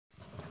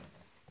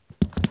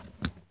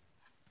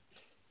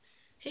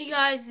Hey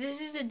guys,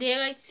 this is the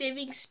daylight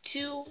savings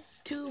 2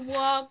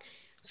 vlog.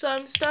 So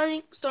I'm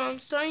starting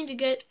to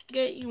get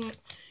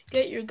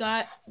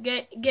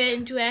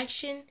into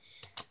action.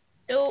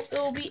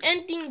 It'll be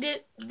ending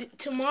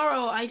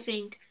tomorrow, I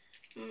think.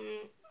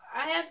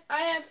 I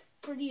have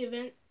pretty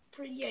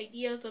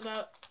ideas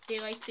about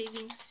daylight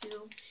savings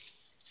too.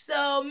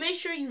 So make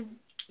sure you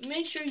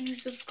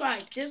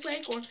subscribe,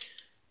 dislike or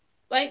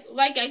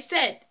like I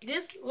said,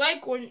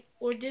 dislike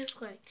or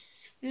dislike,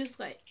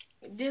 dislike,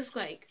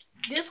 dislike,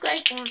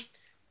 dislike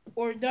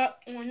or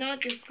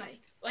not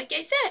dislike. Like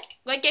I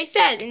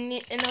said in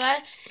the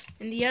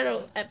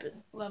other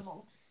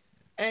level.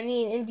 I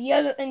mean in the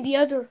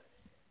other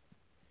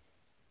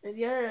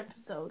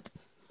episode.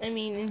 I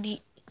mean in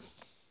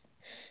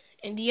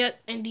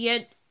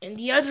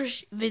the other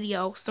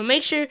video. So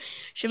make sure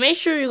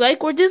you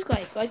like or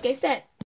dislike. Like I said.